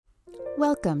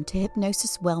Welcome to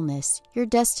Hypnosis Wellness, your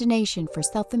destination for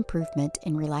self-improvement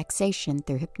and relaxation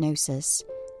through hypnosis.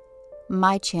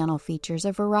 My channel features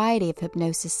a variety of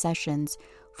hypnosis sessions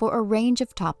for a range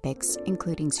of topics,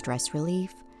 including stress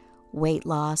relief, weight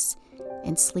loss,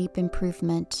 and sleep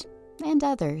improvement, and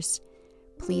others.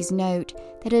 Please note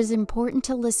that it is important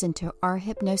to listen to our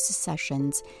hypnosis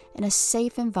sessions in a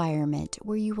safe environment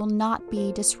where you will not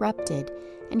be disrupted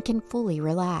and can fully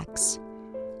relax.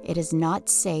 It is not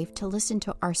safe to listen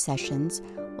to our sessions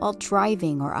while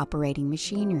driving or operating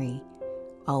machinery.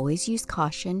 Always use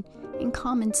caution and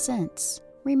common sense.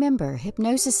 Remember,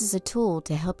 hypnosis is a tool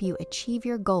to help you achieve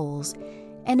your goals,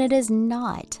 and it is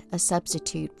not a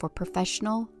substitute for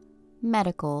professional,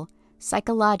 medical,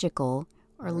 psychological,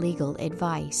 or legal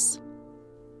advice.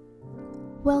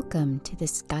 Welcome to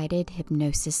this guided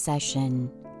hypnosis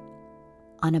session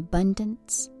on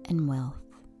abundance and wealth.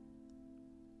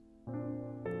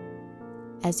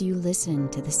 As you listen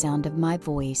to the sound of my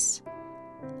voice,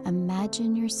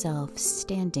 imagine yourself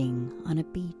standing on a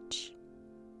beach.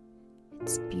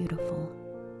 It's beautiful.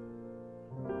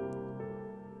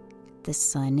 The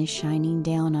sun is shining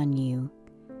down on you,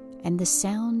 and the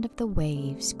sound of the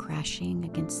waves crashing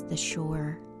against the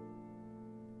shore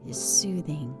is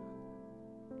soothing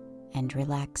and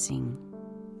relaxing.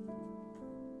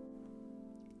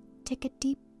 Take a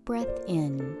deep breath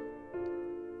in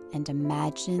and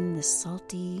imagine the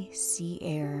salty sea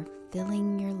air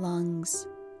filling your lungs.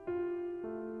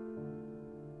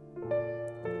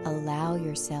 Allow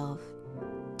yourself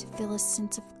to feel a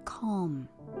sense of calm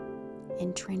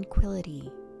and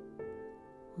tranquility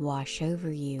wash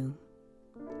over you.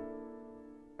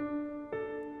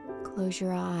 Close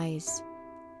your eyes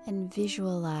and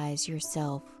visualize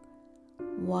yourself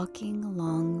walking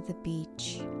along the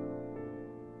beach.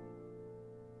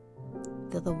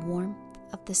 Feel the warmth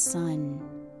of the sun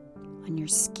on your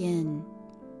skin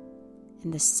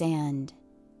and the sand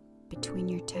between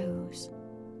your toes.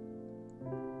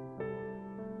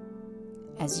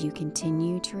 As you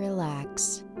continue to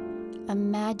relax,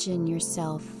 imagine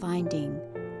yourself finding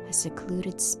a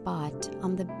secluded spot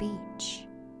on the beach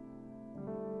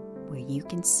where you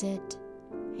can sit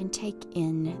and take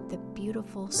in the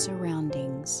beautiful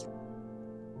surroundings.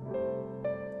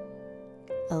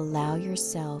 Allow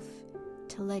yourself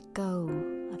to let go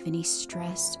of any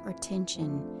stress or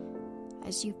tension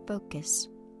as you focus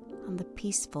on the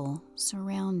peaceful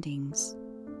surroundings.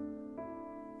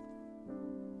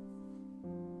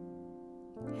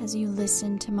 As you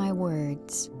listen to my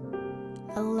words,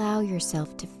 allow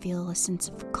yourself to feel a sense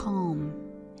of calm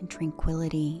and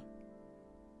tranquility.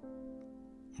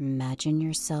 Imagine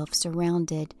yourself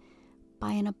surrounded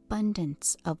by an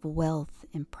abundance of wealth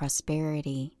and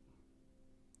prosperity.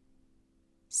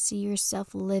 See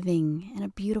yourself living in a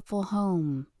beautiful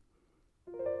home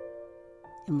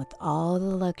and with all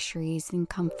the luxuries and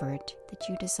comfort that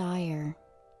you desire.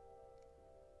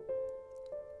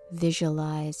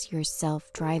 Visualize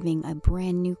yourself driving a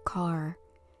brand new car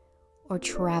or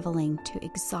traveling to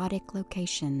exotic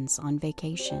locations on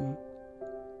vacation.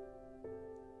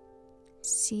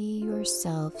 See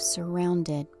yourself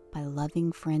surrounded by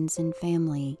loving friends and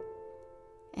family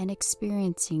and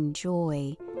experiencing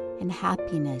joy and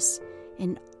happiness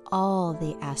in all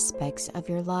the aspects of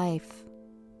your life.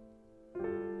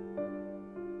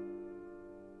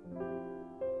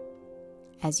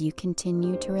 As you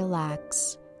continue to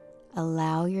relax,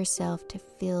 allow yourself to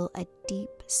feel a deep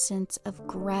sense of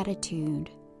gratitude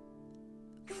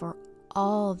for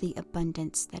all the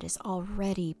abundance that is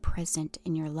already present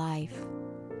in your life.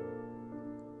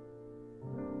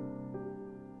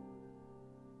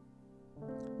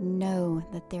 Know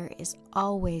that there is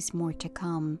always more to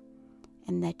come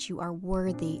and that you are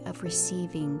worthy of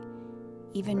receiving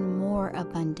even more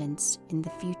abundance in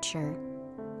the future.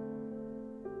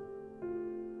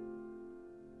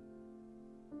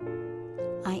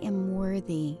 I am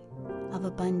worthy of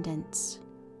abundance.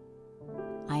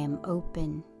 I am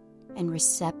open and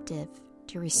receptive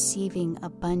to receiving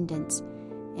abundance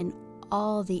in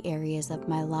all the areas of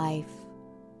my life.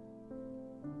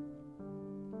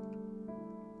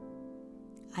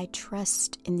 I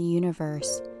trust in the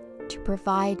universe to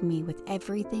provide me with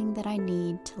everything that I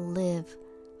need to live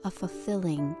a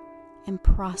fulfilling and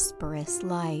prosperous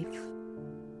life.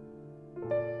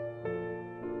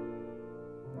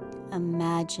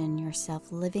 Imagine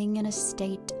yourself living in a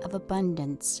state of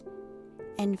abundance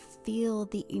and feel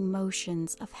the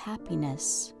emotions of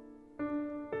happiness,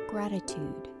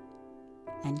 gratitude,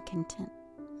 and contentment.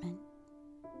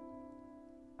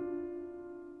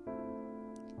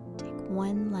 Take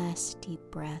one last deep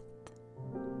breath.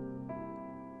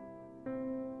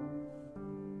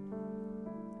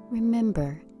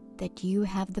 Remember that you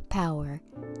have the power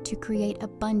to create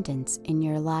abundance in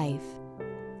your life,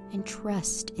 and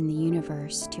trust in the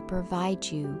universe to provide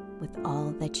you with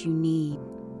all that you need.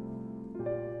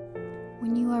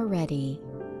 When you are ready,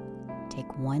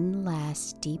 take one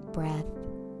last deep breath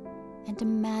and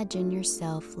imagine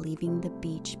yourself leaving the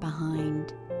beach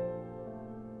behind.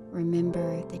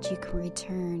 Remember that you can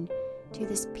return to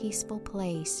this peaceful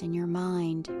place in your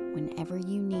mind whenever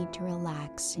you need to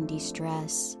relax and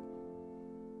de-stress.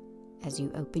 As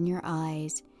you open your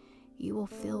eyes, you will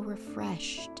feel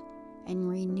refreshed and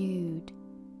renewed.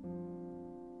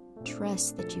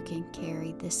 Trust that you can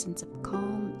carry this sense of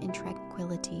calm and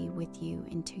tranquility with you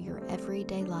into your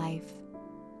everyday life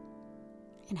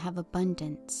and have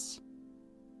abundance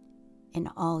in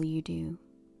all you do.